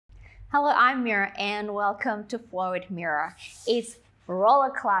Hello, I'm Mira and welcome to Flow with Mira. It's roller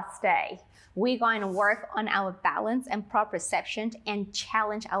class day. We're going to work on our balance and proprioception and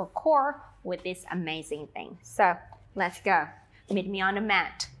challenge our core with this amazing thing. So let's go. Meet me on the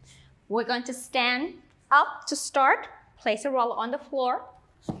mat. We're going to stand up to start. Place a roller on the floor.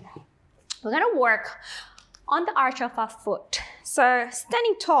 We're going to work on the arch of our foot. So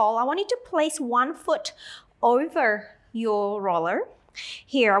standing tall, I want you to place one foot over your roller.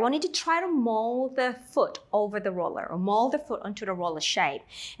 Here, I want you to try to mold the foot over the roller or mold the foot onto the roller shape.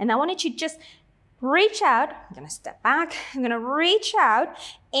 And I want you to just reach out. I'm going to step back. I'm going to reach out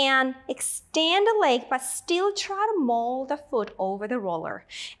and extend the leg, but still try to mold the foot over the roller.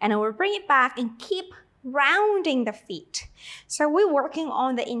 And I will bring it back and keep rounding the feet. So we're working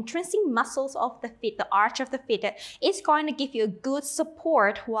on the intrinsic muscles of the feet, the arch of the feet. It's going to give you a good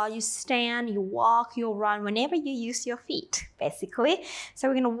support while you stand, you walk, you run, whenever you use your feet, basically. So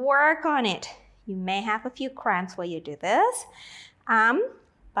we're going to work on it. You may have a few cramps while you do this,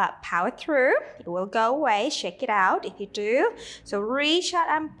 but power through. It will go away. Shake it out if you do. So reach out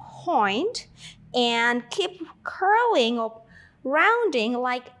and point and keep curling or rounding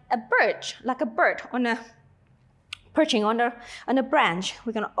like a bird on a perching on a branch.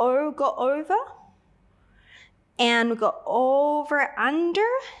 We're gonna go over and go over, under,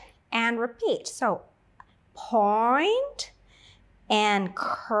 and repeat. So point and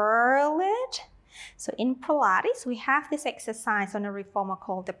curl it. So in Pilates, we have this exercise on a reformer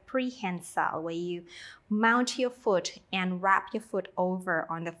called the prehensile, where you mount your foot and wrap your foot over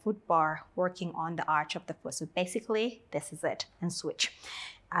on the foot bar, working on the arch of the foot. So basically, this is it, and switch.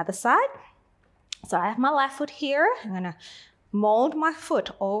 Other side. So I have my left foot here. I'm gonna mold my foot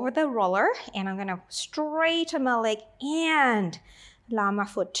over the roller, and I'm gonna straighten my leg and allow my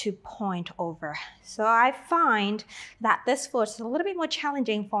foot to point over. So I find that this foot is a little bit more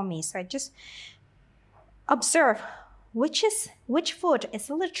challenging for me. So I just observe which foot is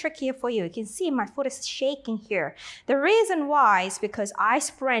a little trickier for you. You can see my foot is shaking here. The reason why is because I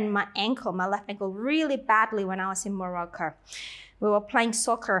sprained my ankle, my left ankle, really badly when I was in Morocco. We were playing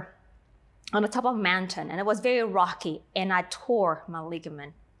soccer on the top of a mountain, and it was very rocky, and I tore my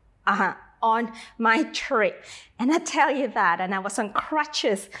ligament on my trip. And I tell you that, and I was on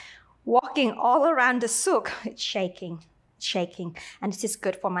crutches, walking all around the souk. It's shaking, and it is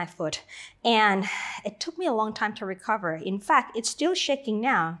good for my foot. And it took me a long time to recover. In fact, it's still shaking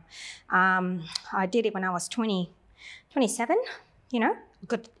now. I did it when I was 27,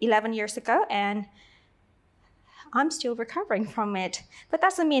 good 11 years ago, and I'm still recovering from it. But that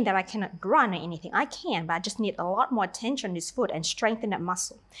doesn't mean that I cannot run or anything. I can, but I just need a lot more tension on this foot and strengthen that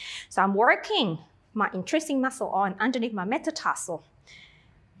muscle. So I'm working my intrinsic muscle on underneath my metatarsal.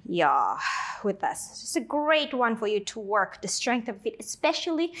 Yeah, with this. It's a great one for you to work the strength of it,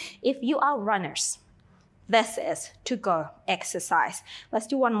 especially if you are runners. This is to-go exercise. Let's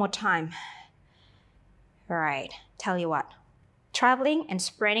do one more time. All right, tell you what. Traveling and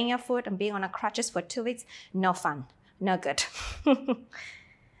spreading your foot and being on a crutches for 2 weeks, no fun, no good.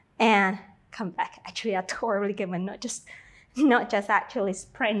 And come back. Actually, I tore a ligament, not just actually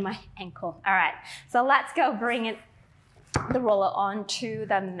sprained my ankle. All right, so let's go bring the roller onto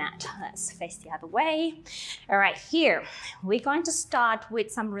the mat. Let's face the other way. All right, here, we're going to start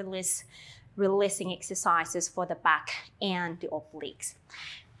with some releasing exercises for the back and the obliques.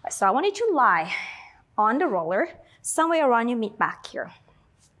 So I want you to lie on the roller, somewhere around your mid-back here.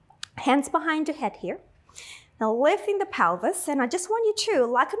 Hands behind your head here. Now lifting the pelvis, and I just want you to,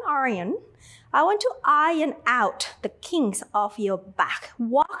 like an iron, I want to iron out the kinks of your back.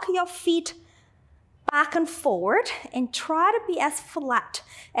 Walk your feet back and forward and try to be as flat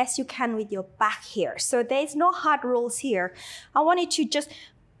as you can with your back here. So there's no hard rules here. I want you to just,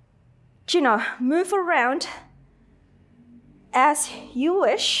 move around as you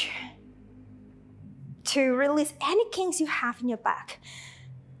wish to release any kinks you have in your back.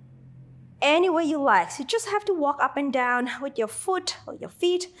 Any way you like. So you just have to walk up and down with your foot or your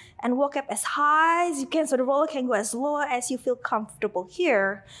feet and walk up as high as you can so the roller can go as low as you feel comfortable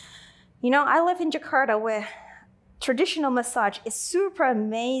here. I live in Jakarta where traditional massage is super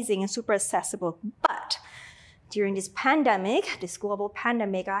amazing and super accessible. But during this pandemic, this global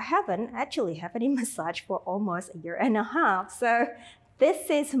pandemic, I haven't had any massage for almost a year and a half. So this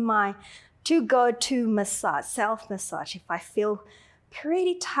is my to-go-to massage, self-massage. If I feel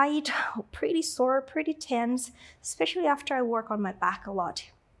pretty tight, or pretty sore, pretty tense, especially after I work on my back a lot.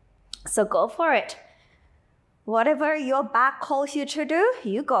 So go for it. Whatever your back calls you to do,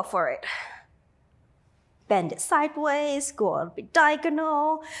 you go for it. Bend it sideways, go a little bit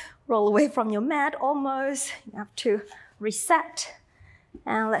diagonal, roll away from your mat almost. You have to reset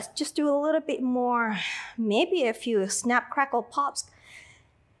And let's just do a little bit more, maybe a few snap, crackle, pops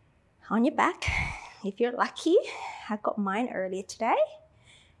on your back. If you're lucky, I got mine earlier today.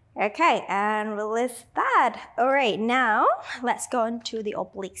 Okay, and release that. All right, now let's go into the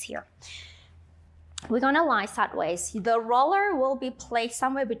obliques here. We're gonna lie sideways. The roller will be placed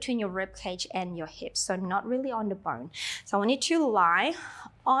somewhere between your rib cage and your hips, so not really on the bone. So I want you to lie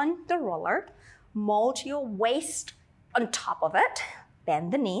on the roller, mold your waist on top of it,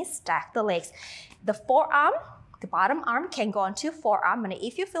 bend the knees, stack the legs. The forearm, the bottom arm can go onto your forearm, and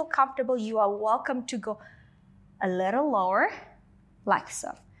if you feel comfortable, you are welcome to go a little lower, like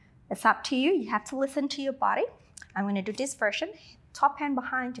so. It's up to you. You have to listen to your body. I'm going to do this version. Top hand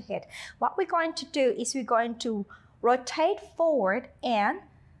behind your head. What we're going to do is we're going to rotate forward and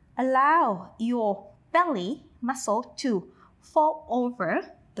allow your belly muscle to fall over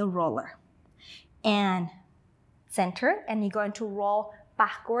the roller. And center, and you're going to roll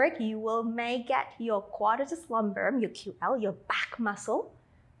backward. You may get your quadratus lumborum, your QL, your back muscle.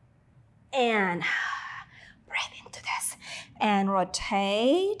 And breathe into this. And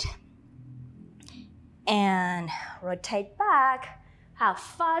rotate. And rotate back. How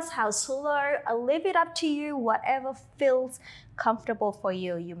fast, how slow, I'll leave it up to you, whatever feels comfortable for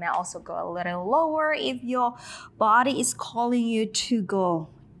you. You may also go a little lower if your body is calling you to go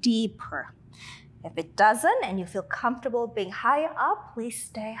deeper. If it doesn't and you feel comfortable being higher up, please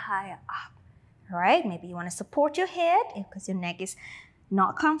stay higher up. All right, maybe you want to support your head because your neck is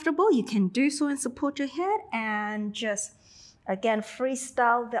not comfortable. You can do so and support your head and just, again,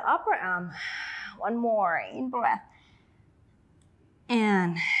 freestyle the upper arm. One more, in breath.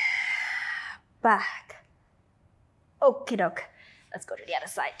 And back. Okie doke. Let's go to the other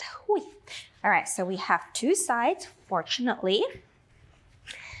side. Whee. All right, so we have two sides, fortunately.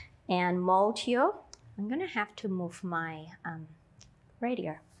 And mold your, I'm gonna have to move my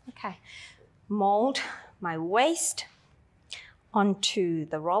radio. Okay, mold my waist onto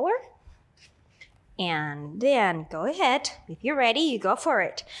the roller. And then go ahead, if you're ready, you go for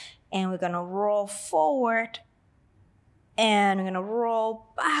it. And we're gonna roll forward and we're gonna roll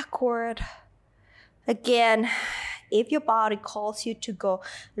backward. Again, if your body calls you to go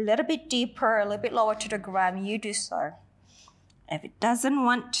a little bit deeper, a little bit lower to the ground, you do so. If it doesn't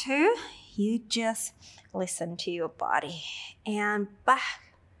want to, you just listen to your body. And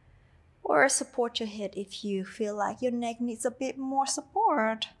back, or support your head if you feel like your neck needs a bit more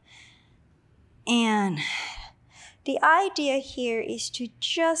support. And the idea here is to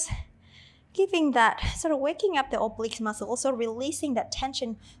just giving that, sort of waking up the obliques muscle, also releasing that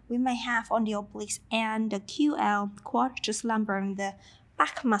tension we may have on the obliques and the QL, quadratus lumborum, the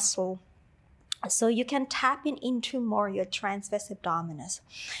back muscle. So you can tap into more your transverse abdominis,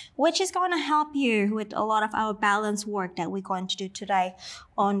 which is going to help you with a lot of our balance work that we're going to do today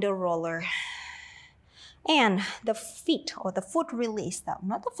on the roller. And the feet or the foot release,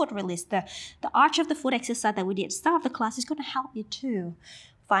 not the foot release, the arch of the foot exercise that we did at the start of the class is going to help you to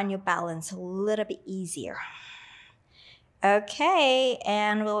find your balance a little bit easier. Okay,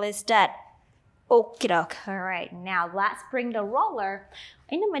 and release that. Okie doke. All right, now let's bring the roller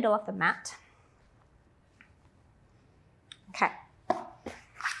in the middle of the mat. Okay,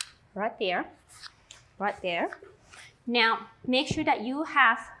 right there, right there. Now, make sure that you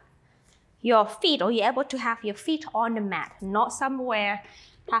have your feet, or you're able to have your feet on the mat, not somewhere,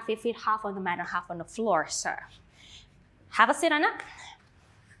 have your feet half on the mat and half on the floor. So, have a sit on it.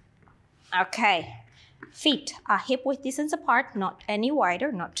 Okay, feet are hip width distance apart, not any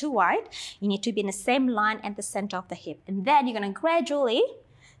wider, not too wide. You need to be in the same line at the center of the hip. And then you're gonna gradually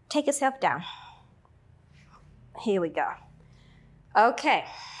take yourself down. Here we go. Okay,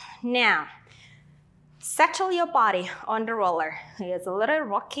 now, settle your body on the roller. It's a little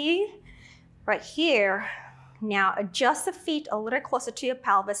rocky right here. Now adjust the feet a little closer to your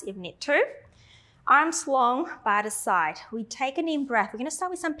pelvis if need to. Arms long by the side. We take an in breath. We're gonna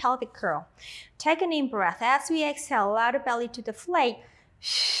start with some pelvic curl. Take an in breath. As we exhale, allow the belly to deflate.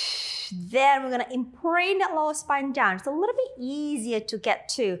 Then we're gonna imprint that lower spine down. It's a little bit easier to get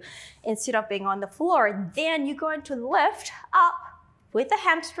to instead of being on the floor. Then you're going to lift up with the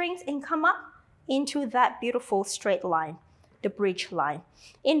hamstrings and come up into that beautiful straight line, the bridge line.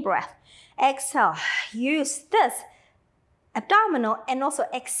 In breath. Exhale. Use this abdominal and also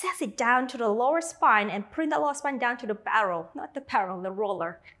access it down to the lower spine and print the lower spine down to the barrel, not the barrel, the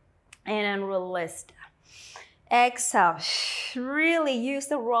roller. And then release. Exhale. Really use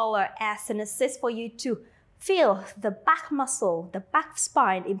the roller as an assist for you to feel the back muscle, the back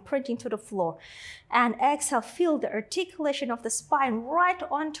spine imprinting to the floor. And exhale, feel the articulation of the spine right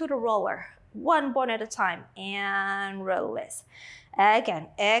onto the roller. One bone at a time and release. Again,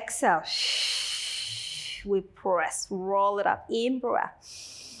 exhale. We press, roll it up, in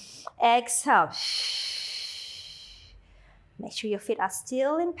breath. Exhale. Make sure your feet are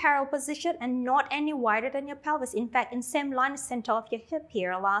still in parallel position and not any wider than your pelvis. In fact, in same line, center of your hip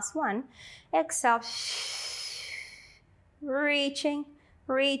here. Last one. Exhale. Reaching,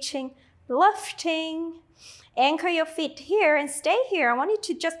 reaching, lifting. Anchor your feet here and stay here. I want you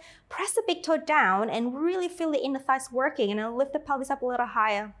to just press the big toe down and really feel the inner thighs working. And then lift the pelvis up a little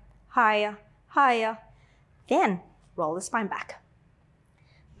higher, higher, higher. Then roll the spine back,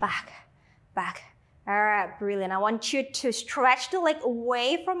 back, back. All right, brilliant. I want you to stretch the leg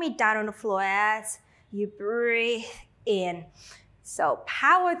away from me down on the floor as you breathe in. So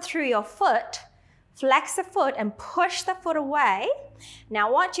power through your foot, flex the foot and push the foot away. Now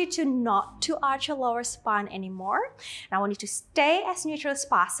I want you to not to arch your lower spine anymore. And I want you to stay as neutral as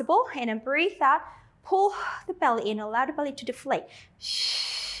possible and then breathe out, pull the belly in, allow the belly to deflate.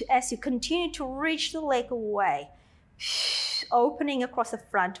 As you continue to reach the leg away, opening across the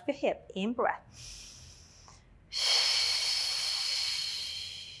front of your hip, in breath.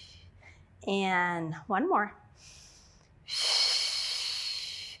 And one more.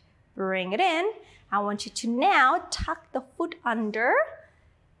 Bring it in. I want you to now tuck the foot under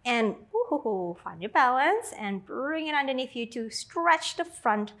and find your balance and bring it underneath you to stretch the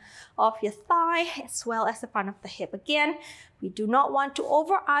front of your thigh as well as the front of the hip. Again, we do not want to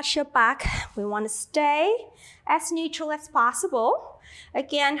overarch your back. We want to stay as neutral as possible.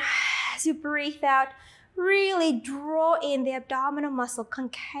 Again, as you breathe out, really draw in the abdominal muscle,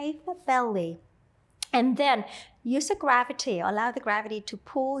 concave the belly. And then use the gravity, allow the gravity to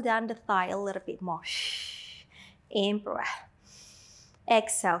pull down the thigh a little bit more. In breath.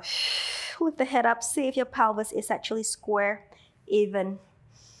 Exhale. Lift the head up, see if your pelvis is actually square, even.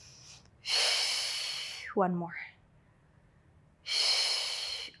 One more.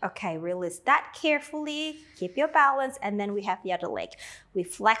 Okay, release that carefully. Keep your balance, and then we have the other leg. We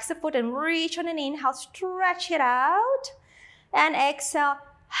flex the foot and reach on an inhale, stretch it out. And exhale.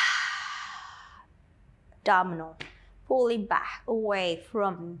 Abdominal, pulling back away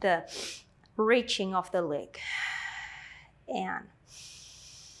from the reaching of the leg. And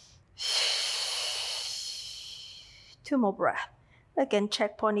 2 more breaths. Again,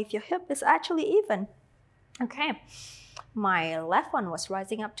 check point if your hip is actually even. Okay, my left one was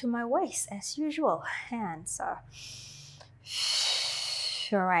rising up to my waist as usual. And so,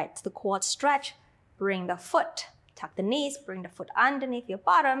 all right, the quad stretch, bring the foot, tuck the knees, bring the foot underneath your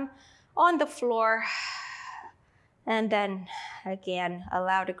bottom on the floor. And then again,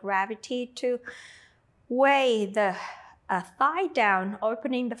 allow the gravity to weigh the thigh down,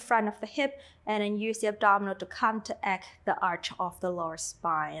 opening the front of the hip, and then use the abdominal to counteract the arch of the lower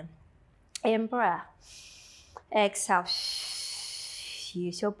spine. In breath. Exhale.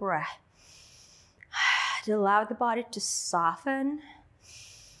 Use your breath to allow the body to soften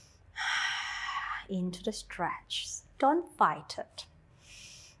into the stretch. Don't fight it.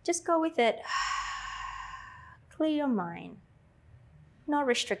 Just go with it. Clear your mind. No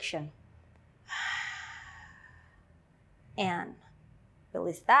restriction. And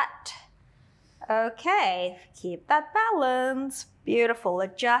release that. Okay, keep that balance. Beautiful.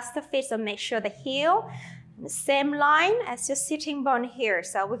 Adjust the feet, so make sure the heel in the same line as your sitting bone here.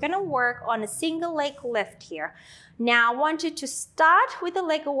 So we're gonna work on a single leg lift here. Now I want you to start with the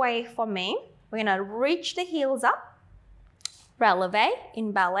leg away from me. We're gonna reach the heels up, releve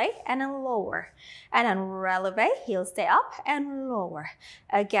in ballet, and then lower. And then releve, heels stay up and lower.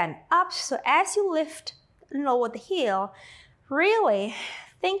 Again, up. So as you lift and lower the heel, really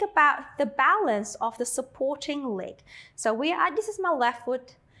think about the balance of the supporting leg. So this is my left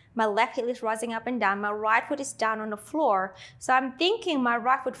foot. My left heel is rising up and down. My right foot is down on the floor. So I'm thinking my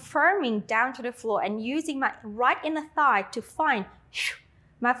right foot firming down to the floor and using my right inner thigh to find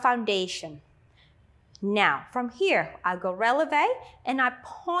my foundation. Now, from here, I'll go releve and I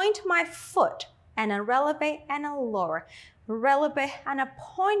point my foot and then releve and then lower. Releve and I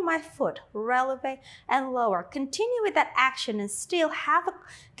point my foot, releve and lower. Continue with that action and still have a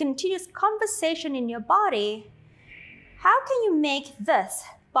continuous conversation in your body. How can you make this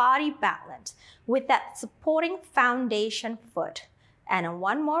body balance with that supporting foundation foot? And then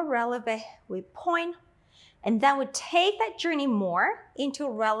one more releve, we point, and then we take that journey more into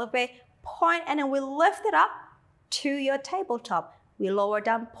releve, point, and then we lift it up to your tabletop. We lower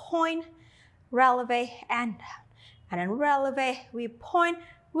down, point, releve, and down. And then releve, we point,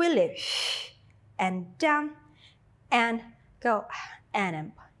 we lift, and down, and go, and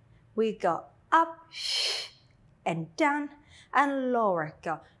then we go up, and down, and lower,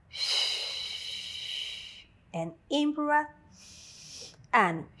 go, and in breath,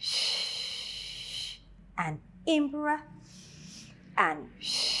 and in-breath, and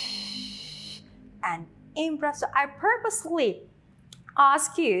in-breath. So I purposely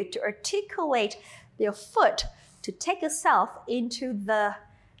ask you to articulate your foot to take yourself into the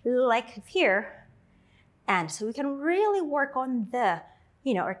leg here. And so we can really work on the,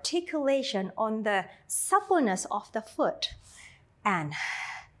 articulation, on the suppleness of the foot. And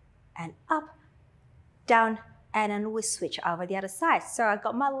up, down, and then we switch over the other side. So I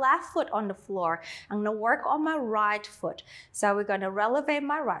got my left foot on the floor. I'm gonna work on my right foot. So we're gonna relevate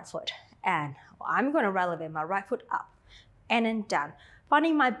my right foot. And I'm gonna relevate my right foot up and then down.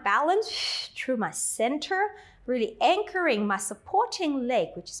 Finding my balance through my center, really anchoring my supporting leg,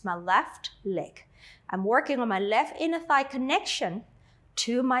 which is my left leg. I'm working on my left inner thigh connection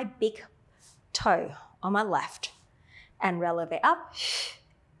to my big toe on my left. And relevate up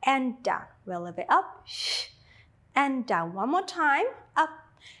and down. Relevate up and down. One more time. Up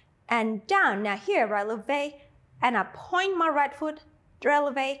and down. Now here, relevate, and I point my right foot,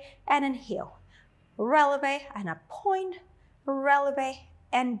 relevate, and then heel. Relevate, and I point, relevate,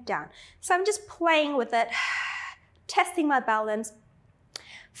 and down. So I'm just playing with it, testing my balance,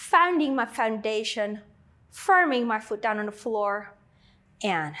 finding my foundation, firming my foot down on the floor,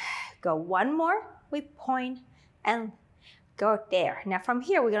 and go one more. We point and go there. Now from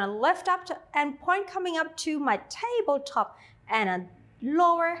here, we're gonna lift up and point coming up to my tabletop and a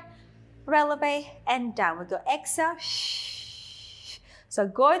lower, relevate, and down. We go exhale. So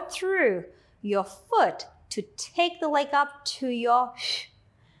go through your foot to take the leg up to your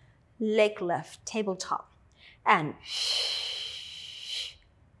leg lift, tabletop, and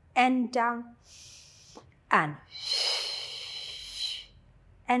down,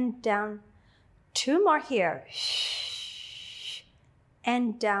 and down. Two more here.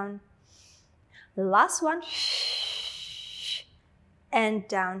 And down. Last one. And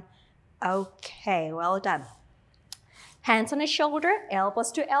down. Okay, well done. Hands on the shoulder,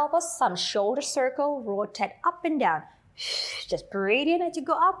 elbows to elbows, some shoulder circle, rotate up and down. Just breathe in as you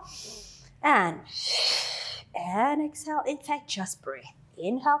go up. And exhale. In fact, just breathe.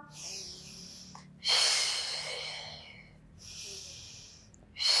 Inhale.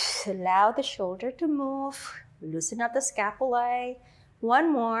 Allow the shoulder to move. Loosen up the scapulae.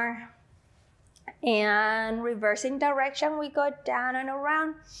 One more. And reversing direction, we go down and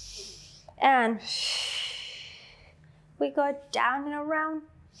around. And we go down and around.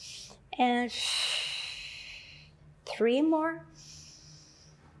 And three more.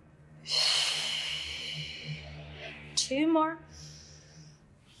 Two more.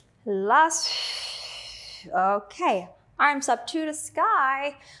 Last. Okay. Arms up to the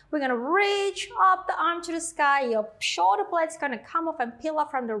sky. We're gonna reach up the arm to the sky. Your shoulder blade's gonna come off and peel off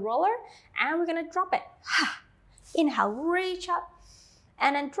from the roller, and we're gonna drop it. Inhale, reach up,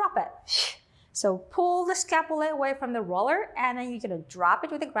 and then drop it. So pull the scapula away from the roller, and then you're gonna drop it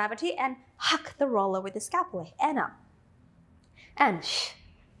with the gravity and hug the roller with the scapula, and up. And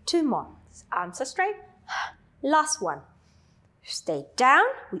two more. Arms are straight. Last one. Stay down.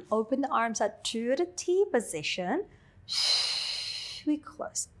 We open the arms up to the T position. We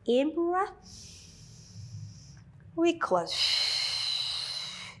close. In breath. We close.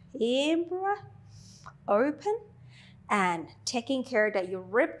 In breath. Open. And taking care that your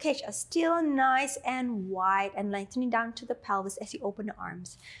rib cage are still nice and wide and lengthening down to the pelvis as you open the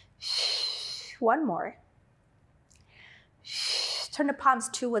arms. One more. Turn the palms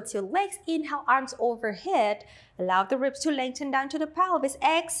towards your legs. Inhale, arms overhead. Allow the ribs to lengthen down to the pelvis.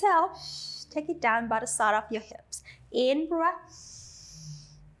 Exhale. Take it down by the side of your hips. In breath.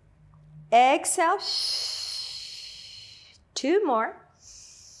 Exhale. Two more.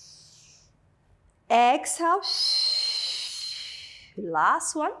 Exhale.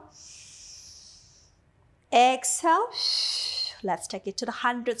 Last one. Exhale. Let's take it to the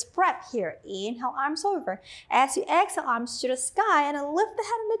 100th breath here. Inhale, arms over. As you exhale, arms to the sky, and then lift the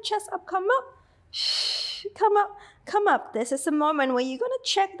head and the chest up. Come up. Come up. Come up. This is the moment where you're going to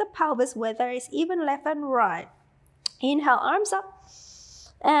check the pelvis, whether it's even left and right. Inhale, arms up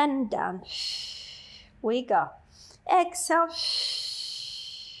and down. We go. Exhale.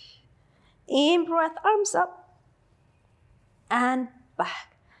 In breath, arms up and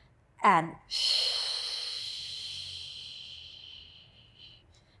back. And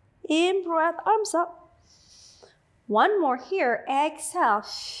in breath, arms up. One more here. Exhale.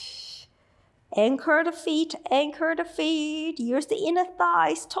 Anchor the feet, anchor the feet. Use the inner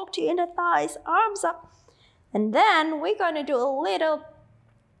thighs. Talk to your inner thighs. Arms up. And then we're going to do a little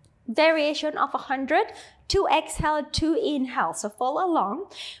variation of 100. 2 exhale, 2 inhale. So follow along.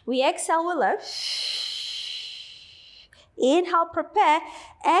 We exhale, we lift. Inhale, prepare.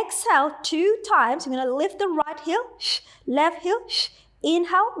 Exhale 2 times. You're going to lift the right heel, left heel.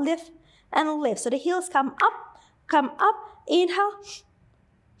 Inhale, lift and lift. So the heels come up. Inhale.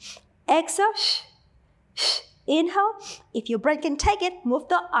 Exhale. Inhale. If your brain can take it, move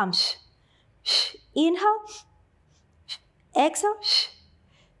the arms. Inhale. Exhale.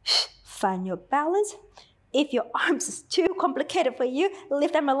 Find your balance. If your arms is too complicated for you,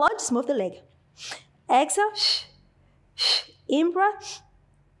 lift them a lot, just move the leg. Exhale. In breath.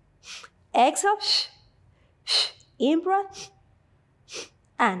 Exhale. In breath.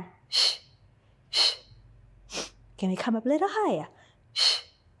 And can we come up a little higher?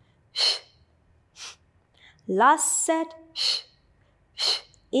 Last set.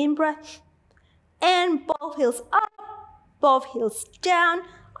 In breath. And both heels up, both heels down.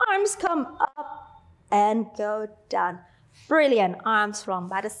 Arms come up and go down. Brilliant. Arms from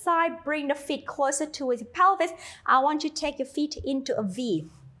by the side. Bring the feet closer towards your pelvis. I want you to take your feet into a V.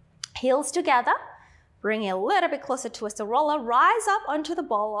 Heels together. Bring it a little bit closer towards the roller. Rise up onto the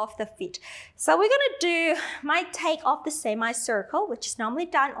ball of the feet. So we're going to do my take of the semicircle, which is normally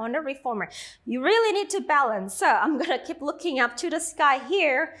done on the reformer. You really need to balance. So I'm going to keep looking up to the sky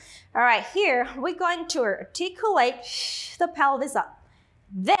here. All right, here we're going to articulate the pelvis up.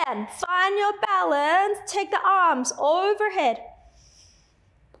 Then find your balance. Take the arms overhead.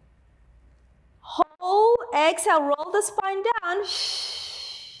 Hold. Exhale. Roll the spine down.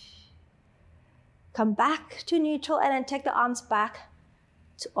 Come back to neutral and then take the arms back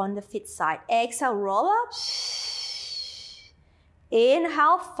to on the feet side. Exhale, roll up.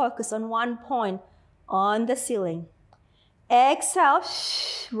 Inhale, focus on one point on the ceiling. Exhale,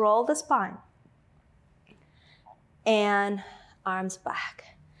 roll the spine. And arms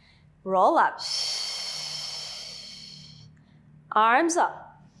back. Roll up. Arms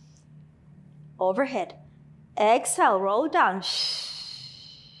up. Overhead. Exhale, roll down.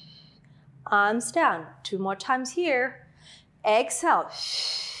 Arms down. 2 more times here. Exhale.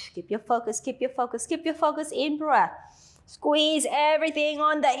 Keep your focus, keep your focus, keep your focus. In breath. Squeeze everything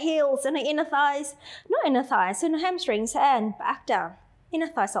on the heels and the inner thighs. Not inner thighs, inner hamstrings, and back down. Inner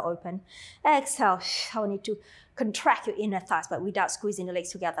thighs are open. Exhale. I need to contract your inner thighs, but without squeezing the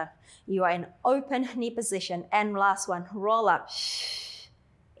legs together. You are in open knee position. And last one, roll up.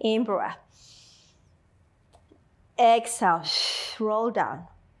 In breath. Exhale. Roll down.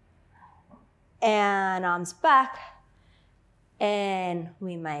 And arms back. And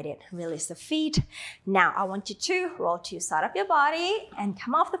we made it. Release the feet. Now I want you to roll to your side of your body and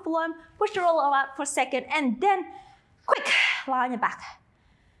come off the floor. Push the roller out for a second and then quick, lie on your back.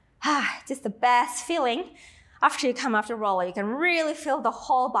 Just the best feeling. After you come off the roller, you can really feel the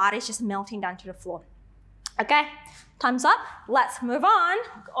whole body just melting down to the floor. Okay, time's up. Let's move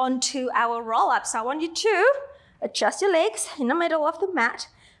on to our roll up. So I want you to adjust your legs in the middle of the mat.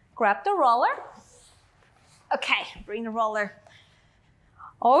 Grab the roller. Okay, bring the roller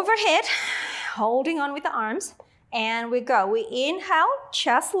overhead, holding on with the arms. And we go. We inhale,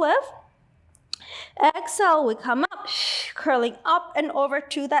 chest lift. Exhale, we come up, curling up and over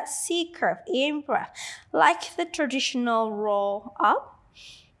to that C curve. In breath, like the traditional roll up.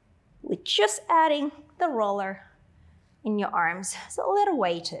 We're just adding the roller in your arms. It's a little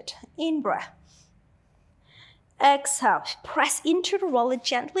weighted. In breath. Exhale, press into the roller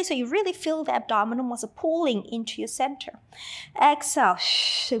gently so you really feel the abdominal muscle pulling into your center. Exhale,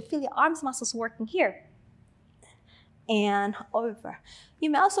 so feel your arms muscles working here. And over. You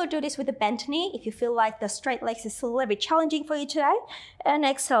may also do this with a bent knee if you feel like the straight legs is a little bit challenging for you today. And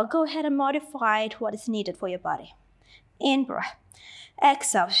exhale, go ahead and modify what is needed for your body. In breath.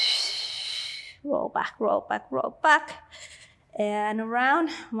 Exhale, roll back, roll back, roll back. And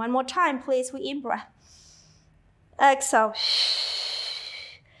around. One more time, please. We in breath. Exhale.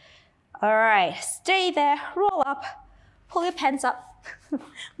 All right, stay there, roll up, pull your pants up.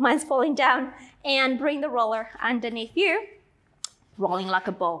 Mine's falling down. And bring the roller underneath you, rolling like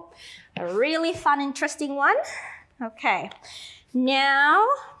a ball. A really fun, interesting one. Okay, now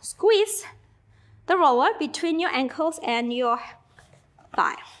squeeze the roller between your ankles and your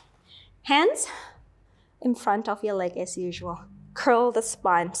thigh. Hands in front of your leg as usual. Curl the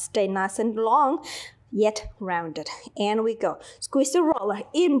spine, stay nice and long, yet rounded. And we go. Squeeze the roller,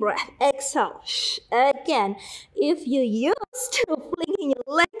 in breath, exhale. Again, if you're used to flinging your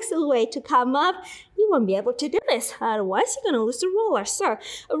legs away to come up, you won't be able to do this. Otherwise, you're going to lose the roller. So,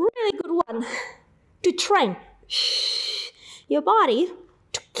 a really good one to train your body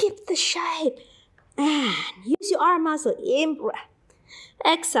to keep the shape. And use your arm muscle, in breath.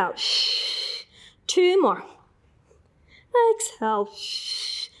 Exhale. 2 more. Exhale.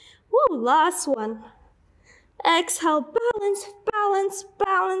 Woo, last one. Exhale, balance, balance,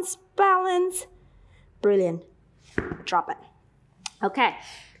 balance, balance. Brilliant. Drop it. Okay,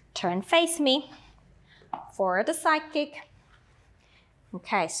 turn face me. Forward the side kick.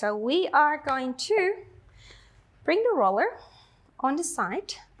 Okay, so we are going to bring the roller on the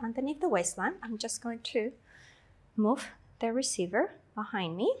side underneath the waistline. I'm just going to move the receiver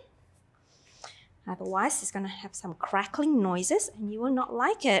behind me. Otherwise, it's going to have some crackling noises and you will not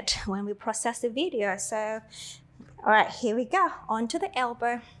like it when we process the video. So, all right, here we go. Onto the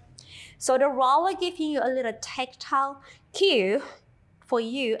elbow. So the roller giving you a little tactile cue for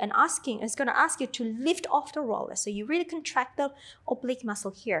you and it's going to ask you to lift off the roller. So you really contract the oblique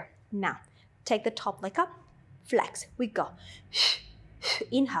muscle here. Now, take the top leg up, flex. We go.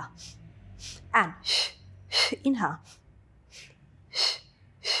 Inhale. And inhale.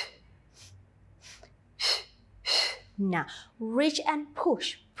 Now, reach and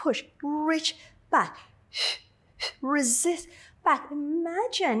push, push, reach back, resist back.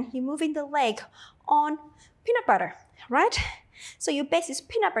 Imagine you're moving the leg on peanut butter, right? So your base is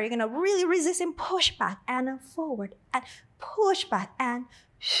peanut butter. You're gonna really resist and push back and forward and push back and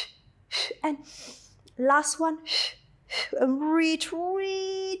last one, and reach,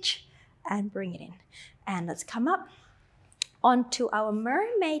 reach, and bring it in. And let's come up onto our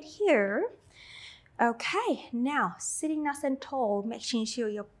mermaid here. Okay, now sitting nice and tall, making sure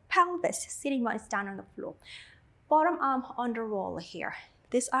your pelvis sitting one is down on the floor. Bottom arm on the roller here.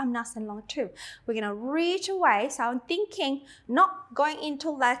 This arm nice and long too. We're gonna reach away. So I'm thinking not going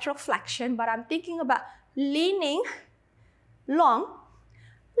into lateral flexion, but I'm thinking about leaning long,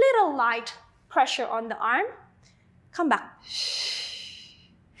 little light pressure on the arm. Come back.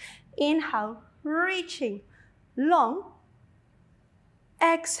 Inhale, reaching long.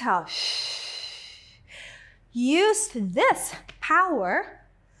 Exhale. Use this power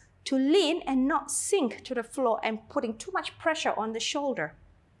to lean and not sink to the floor and putting too much pressure on the shoulder.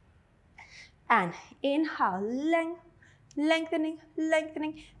 And inhale, lengthening,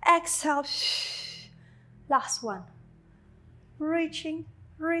 lengthening. Exhale. Last one. Reaching,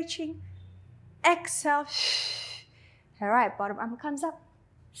 reaching. Exhale. All right, bottom arm comes up.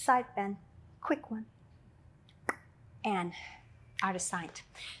 Side bend, quick one. And other side.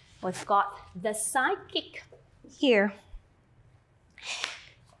 We've got the side kick here.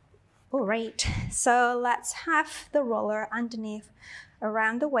 All right, so let's have the roller underneath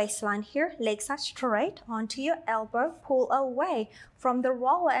around the waistline here. Legs are straight onto your elbow. Pull away from the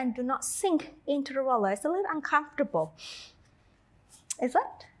roller and do not sink into the roller. It's a little uncomfortable. Is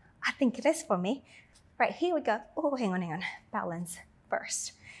it? I think it is for me. Right, here we go. Oh, hang on. Balance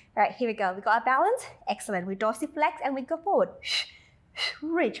first. All right, here we go. We got our balance. Excellent. We dorsiflex and we go forward.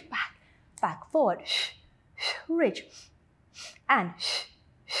 Reach back, back, forward. Reach and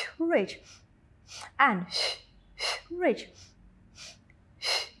reach and reach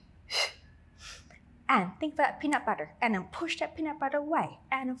and think about peanut butter and then push that peanut butter away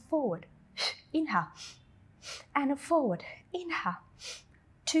and forward. Inhale and forward. Inhale.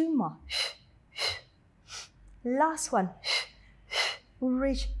 Two more. Last one.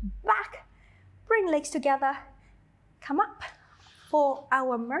 Reach back. Bring legs together. Come up for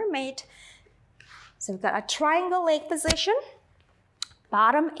our mermaid. So we've got a triangle leg position.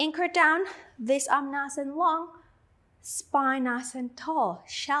 Bottom anchor down. This arm nice and long. Spine nice and tall.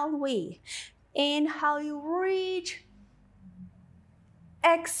 Shall we? Inhale, you reach.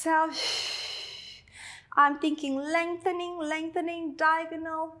 Exhale. I'm thinking lengthening, lengthening,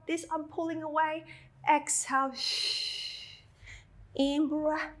 diagonal. This arm pulling away. Exhale. In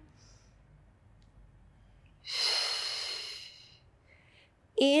breath.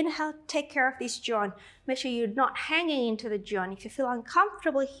 Inhale, take care of this joint. Make sure you're not hanging into the joint. If you feel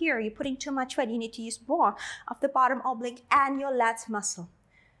uncomfortable here, you're putting too much weight, you need to use more of the bottom oblique and your lats muscle.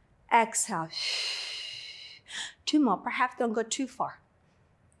 Exhale. Two more, perhaps don't go too far.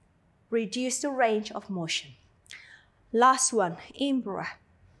 Reduce the range of motion. Last one, in breath.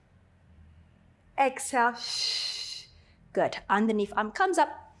 Exhale. Good. Underneath arm comes up.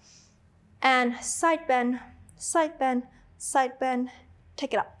 And side bend, side bend, side bend.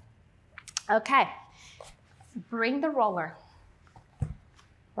 Take it up. Okay. Bring the roller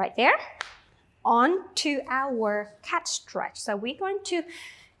right there onto our cat stretch. So we're going to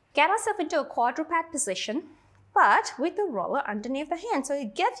get ourselves into a quadruped position, but with the roller underneath the hand. So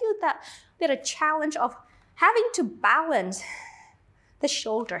it gives you that little challenge of having to balance the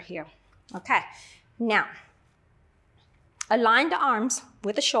shoulder here. Okay. Now, align the arms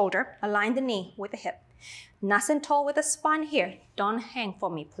with the shoulder, align the knee with the hip. Nice and tall with the spine here. Don't hang for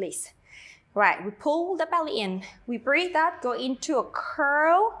me, please. Right, we pull the belly in. We breathe out, go into a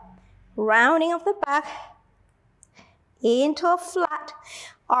curl, rounding of the back, into a flat,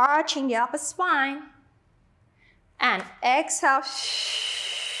 arching the upper spine. And exhale.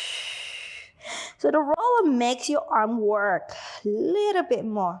 So the roller makes your arm work a little bit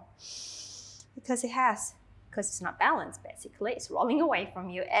more because it's not balanced basically. It's rolling away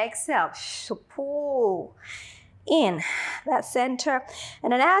from you. Exhale. So pull in that center.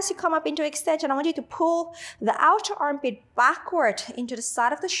 And then as you come up into extension, I want you to pull the outer armpit backward into the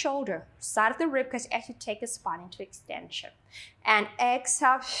side of the shoulder, side of the rib cage as you take the spine into extension. And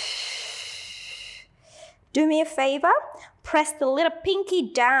exhale. Do me a favor, press the little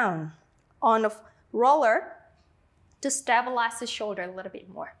pinky down on the roller to stabilize the shoulder a little bit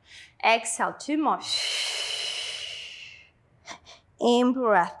more. Exhale, 2 more. In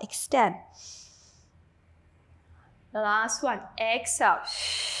breath, extend. The last one, exhale.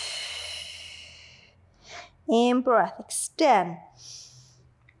 In breath, extend.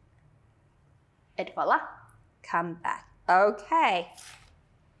 Et voila, come back. Okay.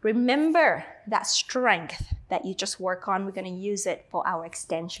 Remember that strength that you just work on. We're going to use it for our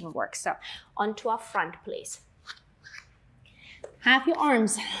extension work. So onto our front, please. Have your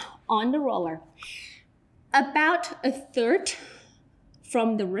arms on the roller. About 1/3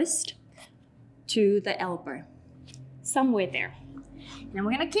 from the wrist to the elbow. Somewhere there. Now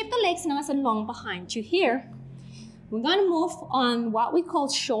we're going to keep the legs nice and long behind you here. We're going to move on what we call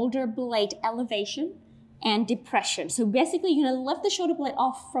shoulder blade elevation and depression. So basically, you're gonna lift the shoulder blade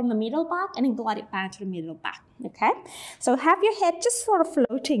off from the middle back and then glide it back to the middle back, okay? So have your head just sort of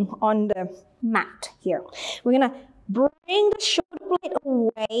floating on the mat here. We're gonna bring the shoulder blade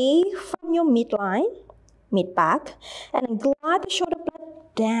away from your midline, mid back, and then glide the shoulder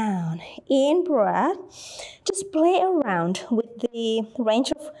blade down. In breath, just play around with the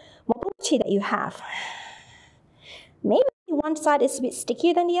range of mobility that you have. Maybe one side is a bit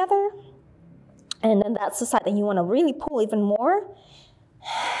stickier than the other. And then that's the side that you want to really pull even more.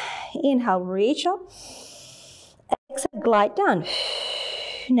 Inhale, reach up. Exhale, glide down.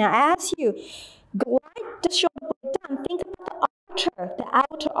 Now as you glide the shoulder blade down, think about the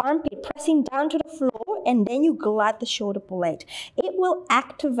outer armpit pressing down to the floor, and then you glide the shoulder blade. It will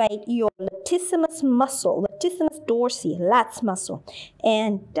activate your latissimus muscle, latissimus dorsi, lats muscle,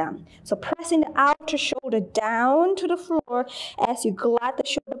 and down. So pressing the outer shoulder down to the floor as you glide the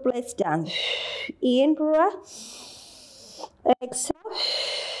shoulder blades down. In breath. Exhale.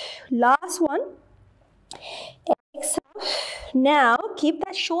 Last one. Exhale. Now keep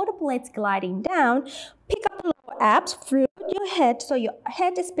that shoulder blades gliding down. Pick up the lower abs, float your head so your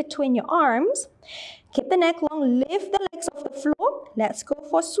head is between your arms. Keep the neck long, lift the legs off the floor. Let's go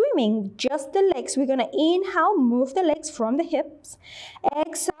for swimming. Just the legs. We're gonna inhale, move the legs from the hips.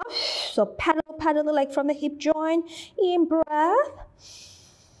 Exhale. So paddle the leg from the hip joint. In breath.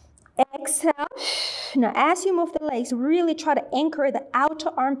 Exhale. Now as you move the legs, really try to anchor the outer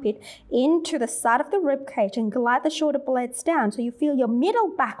armpit into the side of the rib cage and glide the shoulder blades down so you feel your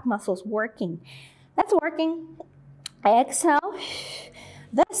middle back muscles working. That's working. Exhale.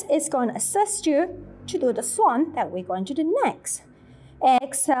 This is going to assist you to do the swan that we're going to do next.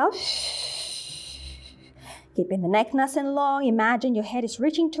 Exhale. Keeping the neck nice and long. Imagine your head is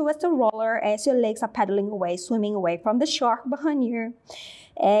reaching towards the roller as your legs are paddling away, swimming away from the shark behind you.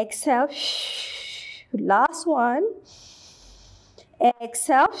 Exhale. Last one.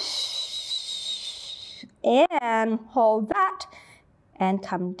 Exhale. And hold that. And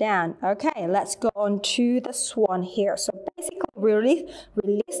come down. Okay, let's go on to the swan here. So basically, really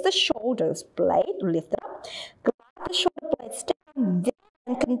release the shoulders blade, lift it up, glide the shoulder blades down,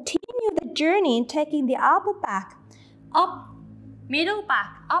 then continue the journey, taking the upper back up, middle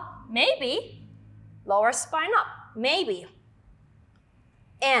back up, maybe, lower spine up, maybe,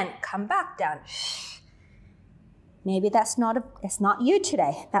 and come back down. Maybe it's not you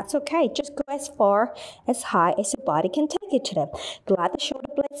today. That's okay. Just go as far, as high as your body can take you today. Glide the shoulder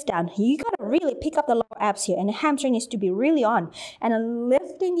blades down. You gotta really pick up the lower abs here, and the hamstring needs to be really on. And then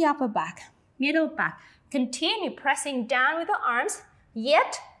lifting the upper back, middle back. Continue pressing down with the arms,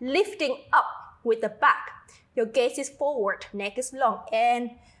 yet lifting up with the back. Your gaze is forward, neck is long,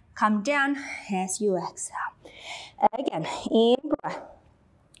 and come down as you exhale. Again, in breath.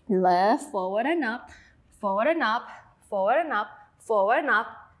 Left, forward and up. Forward and up, forward and up, forward and up.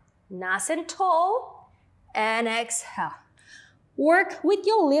 Nice and tall. And exhale. Work with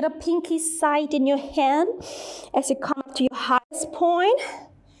your little pinky side in your hand as you come up to your highest point.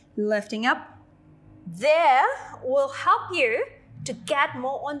 Lifting up. There will help you to get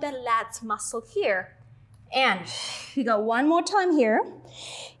more on the lats muscle here. And you go one more time here.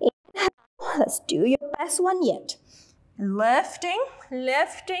 Inhale. Let's do your best one yet. Lifting,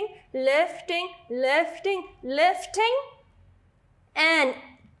 lifting, lifting, lifting, lifting. and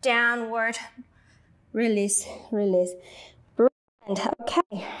downward. Release, release. Brilliant.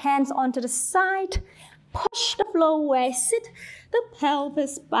 Okay, hands onto the side. Push the floor away. Sit the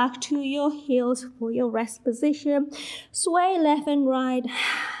pelvis back to your heels for your rest position. Sway left and right.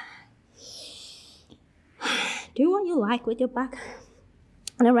 Do what you like with your back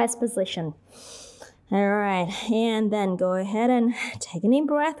in a rest position. All right, and then go ahead and take a deep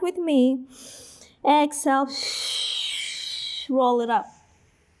breath with me. Exhale, roll it up.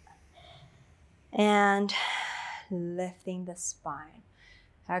 And lifting the spine.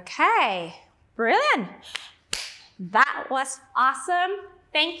 Okay, brilliant. That was awesome.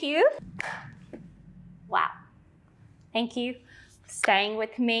 Thank you. Wow. Thank you for staying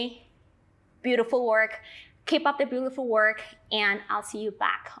with me. Beautiful work. Keep up the beautiful work, and I'll see you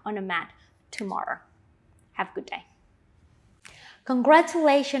back on the mat tomorrow. Have a good day.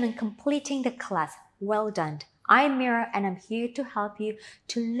 Congratulations on completing the class. Well done. I'm Mira, and I'm here to help you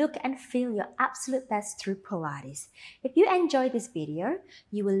to look and feel your absolute best through Pilates. If you enjoyed this video,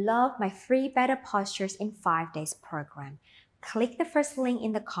 you will love my free Better Postures in 5 Days program. Click the first link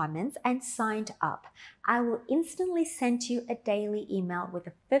in the comments and sign up. I will instantly send you a daily email with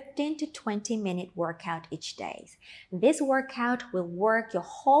a 15 to 20 minute workout each day. This workout will work your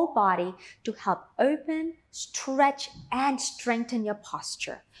whole body to help open, stretch, and strengthen your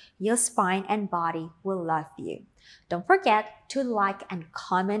posture. Your spine and body will love you. Don't forget to like and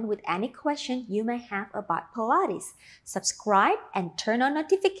comment with any question you may have about Pilates. Subscribe and turn on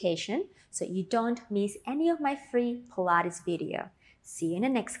notification so you don't miss any of my free Pilates video. See you in the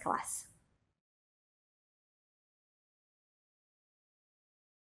next class.